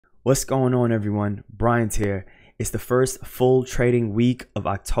What's going on, everyone? Bryant here. It's the first full trading week of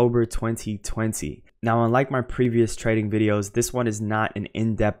October 2020. Now, unlike my previous trading videos, this one is not an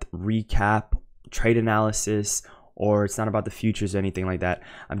in-depth recap, trade analysis, or it's not about the futures or anything like that.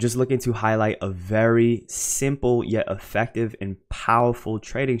 I'm just looking to highlight a very simple yet effective and powerful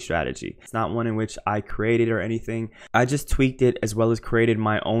trading strategy. It's not one in which I created or anything. I just tweaked it as well as created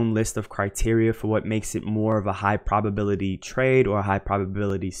my own list of criteria for what makes it more of a high probability trade or a high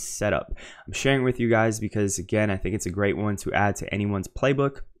probability setup. I'm sharing with you guys because, again, I think it's a great one to add to anyone's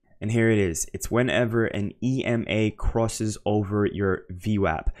playbook. And here it is. It's whenever an EMA crosses over your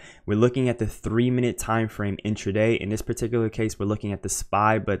VWAP. We're looking at the 3-minute time frame intraday. In this particular case, we're looking at the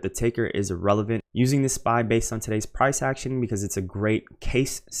SPY, but the taker is irrelevant. Using the SPY based on today's price action because it's a great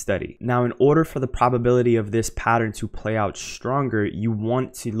case study. Now, in order for the probability of this pattern to play out stronger, you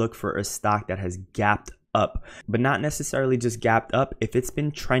want to look for a stock that has gapped up, but not necessarily just gapped up. If it's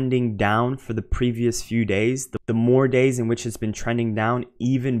been trending down for the previous few days, the more days in which it's been trending down,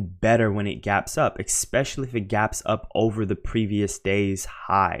 even better when it gaps up, especially if it gaps up over the previous day's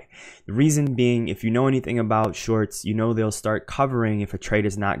high. The reason being, if you know anything about shorts, you know they'll start covering if a trade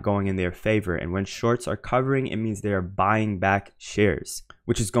is not going in their favor. And when shorts are covering, it means they are buying back shares,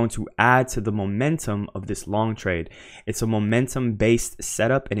 which is going to add to the momentum of this long trade. It's a momentum based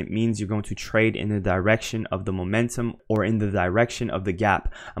setup, and it means you're going to trade in the direction of the momentum or in the direction of the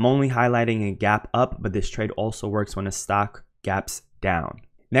gap. I'm only highlighting a gap up, but this trade also works when a stock gaps down.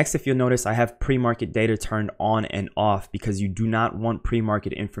 Next, if you'll notice, I have pre-market data turned on and off because you do not want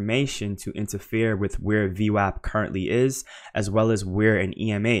pre-market information to interfere with where VWAP currently is, as well as where an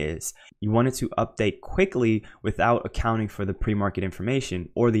EMA is. You want it to update quickly without accounting for the pre-market information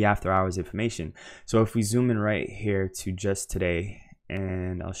or the after hours information. So if we zoom in right here to just today,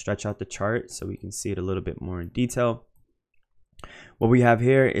 and I'll stretch out the chart so we can see it a little bit more in detail. What we have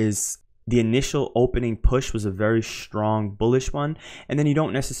here is the initial opening push was a very strong bullish one, and then you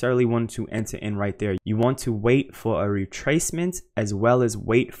don't necessarily want to enter in right there. You want to wait for a retracement as well as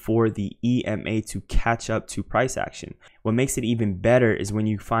wait for the EMA to catch up to price action. What makes it even better is when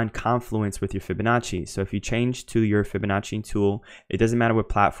you find confluence with your Fibonacci. So if you change to your Fibonacci tool, it doesn't matter what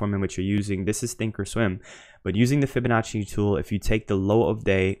platform in which you're using. This is Thinkorswim, but using the Fibonacci tool, if you take the low of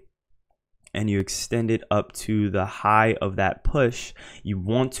day and you extend it up to the high of that push, you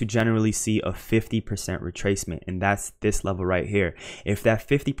want to generally see a 50% retracement, and that's this level right here. If that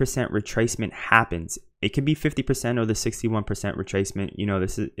 50% retracement happens, it can be 50% or the 61% retracement. You know,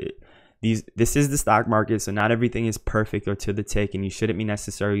 this is the stock market, so not everything is perfect or to the tick, and you shouldn't be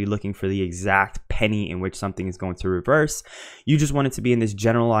necessarily looking for the exact penny in which something is going to reverse. You just want it to be in this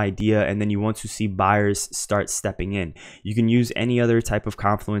general idea, and then you want to see buyers start stepping in. You can use any other type of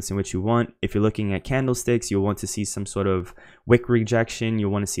confluence in which you want. If you're looking at candlesticks, you'll want to see some sort of wick rejection.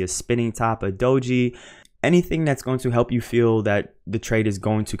 You'll want to see a spinning top, a doji. Anything that's going to help you feel that the trade is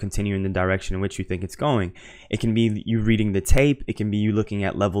going to continue in the direction in which you think it's going. It can be you reading the tape. It can be you looking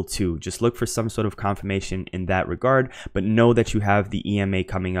at level 2. Just look for some sort of confirmation in that regard, but know that you have the EMA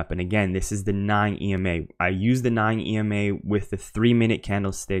coming up. And again, this is the 9 EMA. I use the 9 EMA with the 3-minute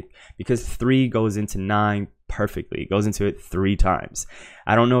candlestick because 3 goes into 9 perfectly. It goes into it 3 times.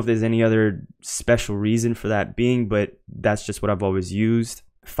 I don't know if there's any other special reason for that being, but that's just what I've always used.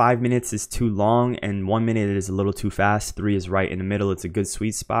 5 minutes is too long and 1 minute is a little too fast. 3 is right in the middle. It's a good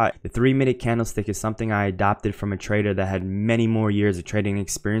sweet spot. The 3-minute candlestick is something I adopted from a trader that had many more years of trading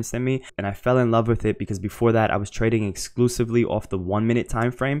experience than me, and I fell in love with it because before that I was trading exclusively off the 1-minute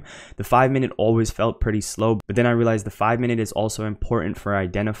time frame. The 5-minute always felt pretty slow, but then I realized the 5-minute is also important for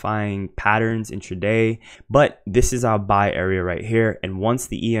identifying patterns intraday. But this is our buy area right here, and once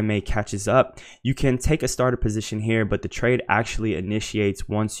the EMA catches up, you can take a starter position here, but the trade actually initiates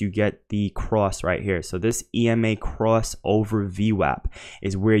once you get the cross right here. So this EMA cross over VWAP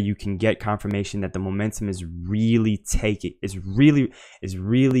is where you can get confirmation that the momentum is really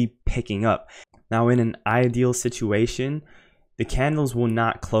picking up. Now, in an ideal situation, the candles will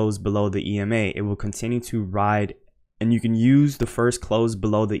not close below the EMA. It will continue to ride, and you can use the first close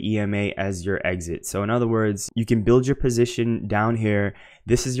below the EMA as your exit. So in other words, you can build your position down here.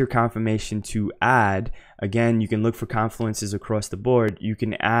 This is your confirmation to add. Again, you can look for confluences across the board. You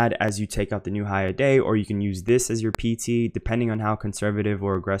can add as you take out the new higher day, or you can use this as your PT, depending on how conservative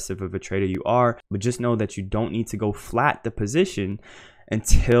or aggressive of a trader you are. But just know that you don't need to go flat the position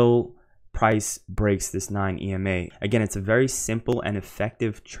until price breaks this 9 EMA. Again, it's a very simple and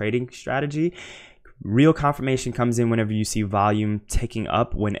effective trading strategy. Real confirmation comes in whenever you see volume ticking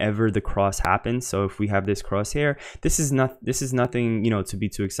up whenever the cross happens. So if we have this cross here, this is nothing, you know, to be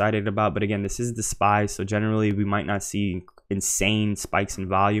too excited about. But again, this is the SPY, so generally we might not see insane spikes in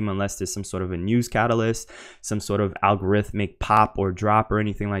volume unless there's some sort of a news catalyst, some sort of algorithmic pop or drop or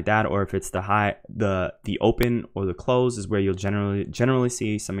anything like that, or if it's the open or the close is where you'll generally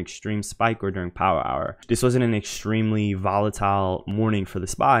see some extreme spike, or during power hour. This wasn't an extremely volatile morning for the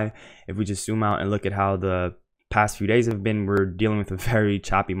SPY. If we just zoom out and look at how the past few days have been, we're dealing with a very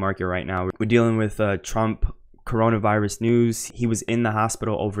choppy market right now. We're dealing with Trump coronavirus news. He was in the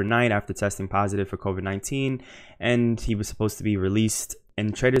hospital overnight after testing positive for COVID-19, and he was supposed to be released,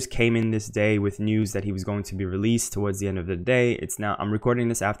 and traders came in this day with news that he was going to be released towards the end of the day. It's now, I'm recording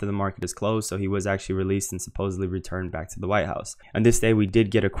this after the market is closed, so he was actually released and supposedly returned back to the White House. And this day we did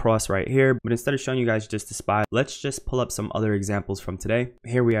get a cross right here, but instead of showing you guys just the SPY, let's just pull up some other examples from today.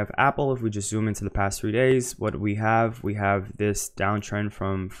 Here we have Apple. If we just zoom into the past 3 days, what we have this downtrend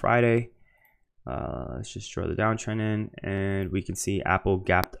from Friday. Let's just draw the downtrend in, and we can see Apple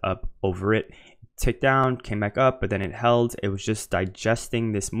gapped up over it, ticked down, came back up, but then it held. It was just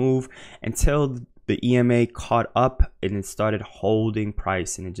digesting this move until the EMA caught up and it started holding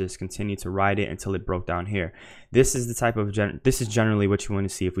price, and it just continued to ride it until it broke down here. This is the type of this is generally what you want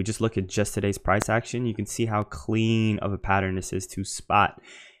to see. If we just look at just today's price action, you can see how clean of a pattern this is to spot.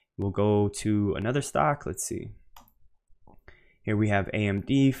 We'll go to another stock. Let's see. Here we have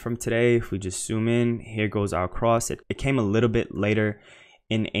AMD from today. If we just zoom in, here goes our cross. It came a little bit later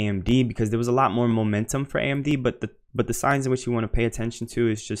in AMD because there was a lot more momentum for AMD, but the signs in which you want to pay attention to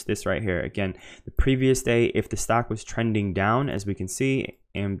is just this right here. Again, the previous day, if the stock was trending down, as we can see,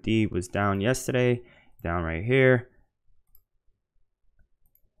 AMD was down yesterday, down right here.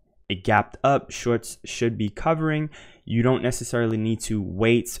 It gapped up. Shorts should be covering. You don't necessarily need to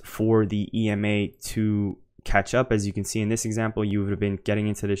wait for the EMA to catch up. As you can see in this example, you would have been getting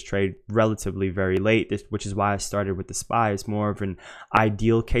into this trade relatively very late, which is why I started with the SPY. It's more of an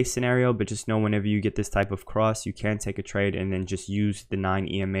ideal case scenario, but just know whenever you get this type of cross, you can take a trade and then just use the 9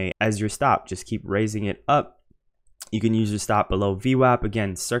 EMA as your stop. Just keep raising it up. You can use your stop below VWAP.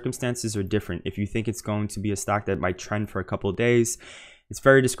 Again, circumstances are different. If you think it's going to be a stock that might trend for a couple of days, it's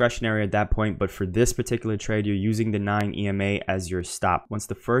very discretionary at that point, but for this particular trade, you're using the 9 EMA as your stop. Once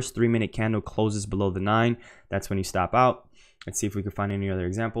the first 3-minute candle closes below the 9, that's when you stop out. Let's see if we can find any other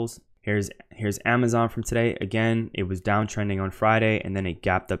examples. Here's Amazon from today. Again, it was downtrending on Friday and then it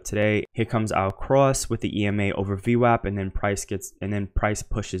gapped up today. Here comes our cross with the EMA over VWAP, and then price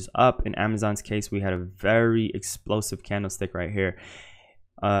pushes up. In Amazon's case, we had a very explosive candlestick right here.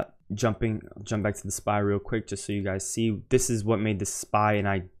 Jump back to the SPY real quick just so you guys see. This is what made the SPY an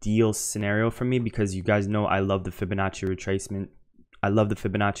ideal scenario for me, because you guys know I love the Fibonacci retracement.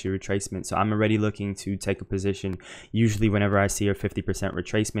 So I'm already looking to take a position usually whenever I see a 50%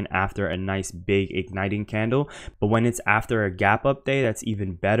 retracement after a nice big igniting candle. But when it's after a gap up day, that's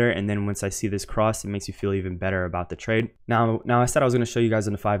even better. And then once I see this cross, it makes you feel even better about the trade. Now I said I was going to show you guys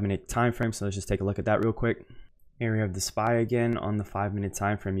in the 5-minute time frame, so let's just take a look at that real quick. Here we have the SPY again on the 5-minute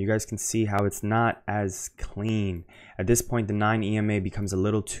time frame. You guys can see how it's not as clean. At this point, the 9 EMA becomes a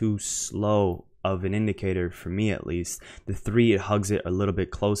little too slow of an indicator for me, at least. The 3, it hugs it a little bit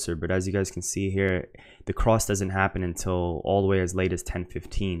closer, but as you guys can see here, the cross doesn't happen until all the way as late as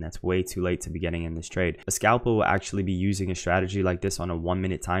 10:15. That's way too late to be getting in this trade. A scalper will actually be using a strategy like this on a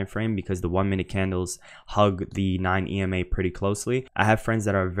 1-minute time frame, because the 1-minute candles hug the 9 EMA pretty closely. I have friends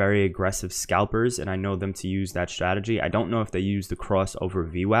that are very aggressive scalpers, and I know them to use that strategy. I don't know if they use the cross over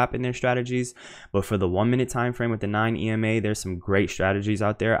VWAP in their strategies, but for the 1-minute time frame with the 9 EMA, there's some great strategies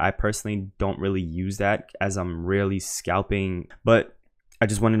out there. I personally don't really use that as I'm really scalping, but I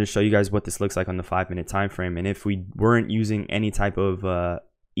just wanted to show you guys what this looks like on the 5-minute time frame. And if we weren't using any type of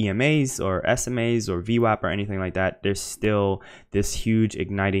EMAs or SMAs or VWAP or anything like that, there's still this huge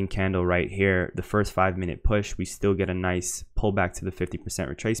igniting candle right here. The first 5-minute push, we still get a nice pullback to the 50%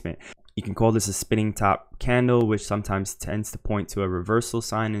 retracement. You can call this a spinning top candle, which sometimes tends to point to a reversal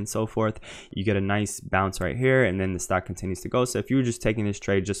sign and so forth. You get a nice bounce right here, and then the stock continues to go. So if you were just taking this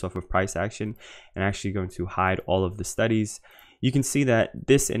trade just off of price action and actually going to hide all of the studies, you can see that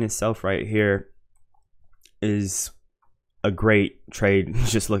this in itself right here is a great trade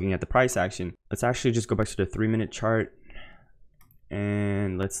just looking at the price action. Let's actually just go back to the 3-minute chart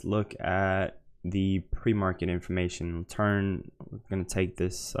and let's look at the pre-market information. We're going to take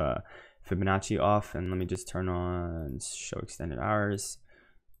this Fibonacci off, and let me just turn on show extended hours,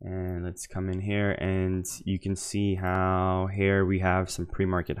 and let's come in here, and you can see how here we have some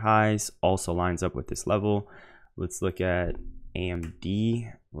pre-market highs, also lines up with this level. Let's look at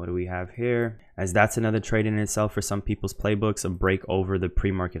AMD, what do we have here? As that's another trade in itself for some people's playbooks, a break over the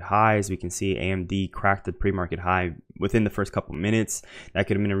pre-market highs. We can see AMD cracked the pre-market high within the first couple minutes. That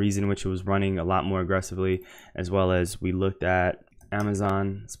could have been a reason in which it was running a lot more aggressively, as well as we looked at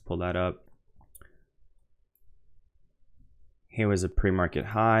Amazon. Let's pull that up. Here was a pre-market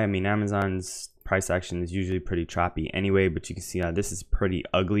high. I mean, Amazon's price action is usually pretty choppy anyway, but you can see how this is pretty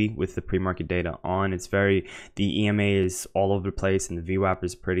ugly with the pre-market data on. It's very, the EMA is all over the place and the VWAP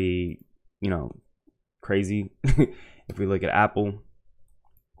is pretty, you know, crazy. If we look at Apple,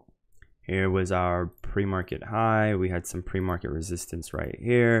 here was our pre-market high. We had some pre-market resistance right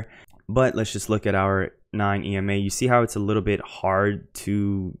here, but let's just look at our 9 EMA. You see how it's a little bit hard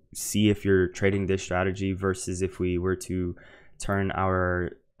to see if you're trading this strategy versus if we were to turn our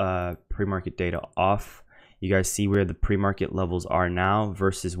pre-market data off. You guys see where the pre-market levels are now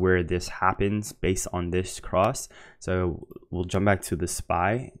versus where this happens based on this cross. So we'll jump back to the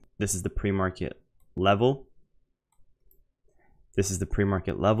SPY. This is the pre-market level. This is the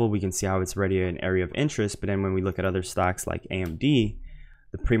pre-market level. We can see how it's already an area of interest, but then when we look at other stocks like AMD,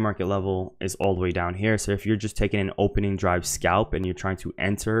 the pre-market level is all the way down here. So if you're just taking an opening drive scalp and you're trying to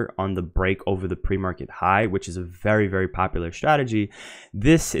enter on the break over the pre-market high, which is a very, very popular strategy,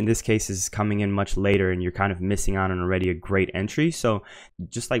 this in this case is coming in much later and you're kind of missing out on already a great entry. So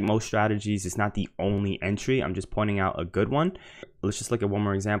just like most strategies, it's not the only entry. I'm just pointing out a good one. Let's just look at one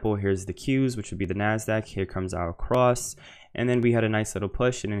more example. Here's the Qs, which would be the NASDAQ. Here comes our cross. And then we had a nice little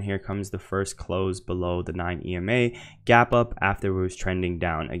push, and then here comes the first close below the 9 EMA, gap up after it was trending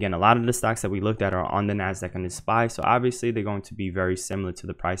down. Again, a lot of the stocks that we looked at are on the NASDAQ and the SPY, so obviously they're going to be very similar to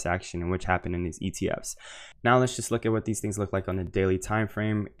the price action and which happened in these ETFs. Now let's just look at what these things look like on the daily time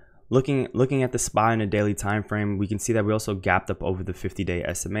frame. Looking at the SPY in a daily time frame, we can see that we also gapped up over the 50-day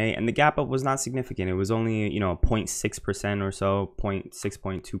SMA, and the gap up was not significant. It was only, you know, 0.6% or so,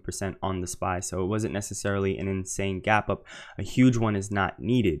 0.2% on the SPY, so it wasn't necessarily an insane gap up. A huge one is not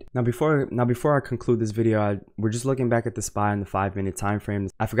needed. Now before I conclude this video, we're just looking back at the SPY in the 5-minute time frame.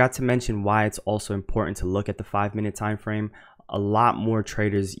 I forgot to mention why it's also important to look at the 5-minute time frame. A lot more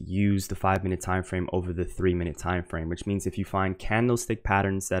traders use the 5-minute time frame over the 3-minute time frame, which means if you find candlestick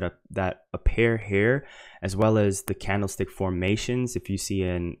patterns that appear here, as well as the candlestick formations, if you see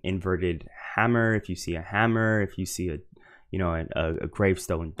an inverted hammer, if you see a hammer, if you see a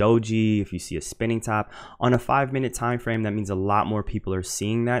gravestone doji, if you see a spinning top on a 5-minute time frame, that means a lot more people are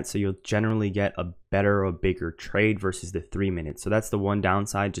seeing that, so you'll generally get a better or bigger trade versus the 3 minutes. So that's the one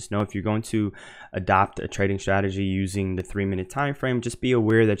downside. Just know if you're going to adopt a trading strategy using the 3-minute time frame, just be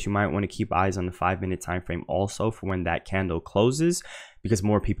aware that you might want to keep eyes on the 5-minute time frame also for when that candle closes, because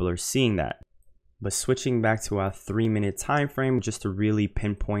more people are seeing that. But switching back to our 3-minute time frame, just to really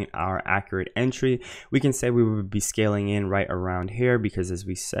pinpoint our accurate entry, we can say we would be scaling in right around here, because as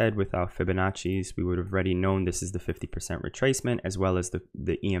we said with our Fibonacci's, we would have already known this is the 50% retracement, as well as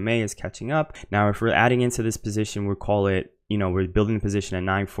the EMA is catching up. Now if we're adding into this position, we'll call it, you know, we're building the position at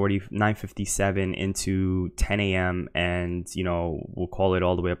 9:57 into 10 a.m. and, you know, we'll call it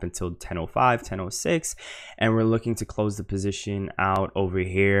all the way up until 10:05, 10:06, and we're looking to close the position out over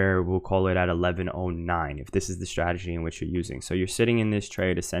here. We'll call it at 11:09 if this is the strategy in which you're using. So you're sitting in this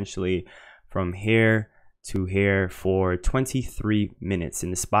trade essentially from here to here for 23 minutes,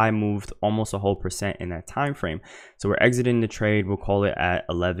 and the SPY moved almost a whole % in that time frame. So we're exiting the trade. We'll call it at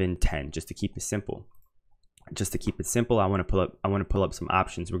 11:10 just to keep it simple. I want to pull up some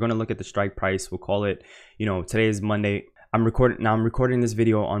options. We're going to look at the strike price. We'll call it, you know, today is Monday. I'm recording this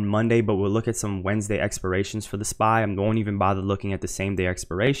video on Monday, but we'll look at some Wednesday expirations for the SPY. I won't even bother looking at the same day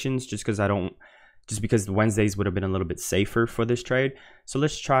expirations just because the Wednesdays would have been a little bit safer for this trade. So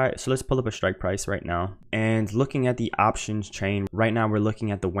let's pull up a strike price right now. And looking at the options chain, right now we're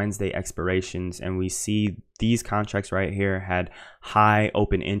looking at the Wednesday expirations, and we see these contracts right here had high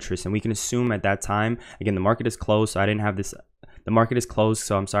open interest. And we can assume at that time, again, the market is closed, so I didn't have this. The market is closed,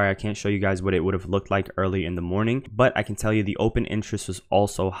 so I'm sorry I can't show you guys what it would have looked like early in the morning, but I can tell you the open interest was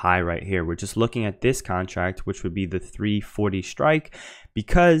also high right here. We're just looking at this contract, which would be the 340 strike,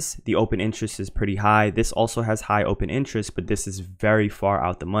 because the open interest is pretty high. This also has high open interest, but this is very far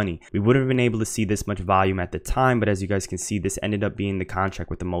out the money. We would have been able to see this much volume at the time, but as you guys can see, this ended up being the contract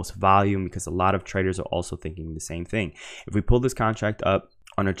with the most volume because a lot of traders are also thinking the same thing. If we pull this contract up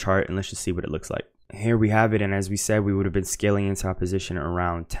on a chart, and let's just see what it looks like. here we have it. And as we said, we would have been scaling into our position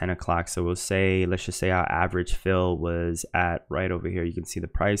around 10 o'clock. So we'll say, let's just say our average fill was at right over here. You can see the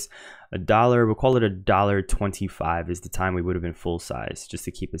price, $1. We'll call it $1.25 is the time we would have been full size, just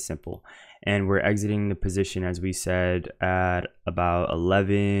to keep it simple. And we're exiting the position, as we said, at about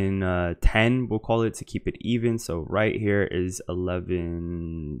 11:10. We'll call it to keep it even. So right here is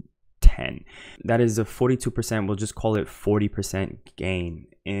 11:10. That is a 42%. We'll just call it 40% gain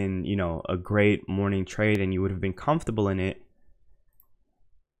in, you know, a great morning trade, and you would have been comfortable in it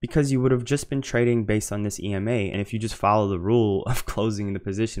because you would have just been trading based on this EMA. And if you just follow the rule of closing the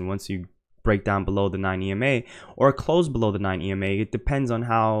position once you break down below the 9 EMA or close below the 9 EMA, it depends on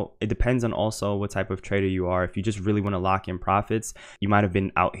also what type of trader you are. If you just really want to lock in profits, you might have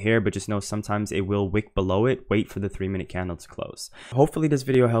been out here, but just know sometimes it will wick below it. Wait for the 3-minute candle to close. Hopefully this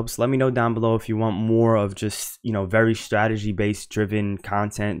video helps. Let me know down below if you want more of just, you know, very strategy based driven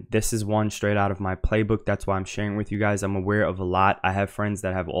content. This is one straight out of my playbook. That's why I'm sharing with you guys. I'm aware of a lot. I have friends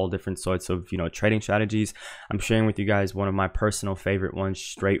that have all different sorts of, you know, trading strategies. I'm sharing with you guys one of my personal favorite ones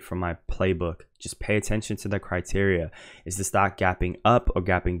straight from my playbook. Just pay attention to the criteria. Is the stock gapping up or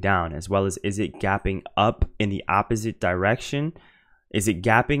gapping down? As well as, is it gapping up in the opposite direction? Is it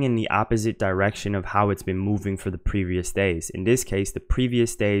gapping in the opposite direction of how it's been moving for the previous days? In this case, the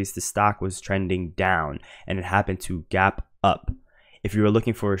previous days, the stock was trending down and it happened to gap up. If you were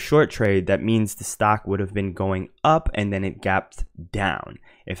looking for a short trade, that means the stock would have been going up and then it gapped down,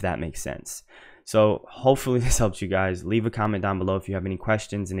 if that makes sense. So hopefully this helps you guys. Leave a comment down below if you have any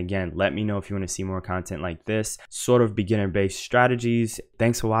questions. And again, let me know if you want to see more content like this, sort of beginner-based strategies.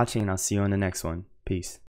 Thanks for watching, and I'll see you on the next one. Peace.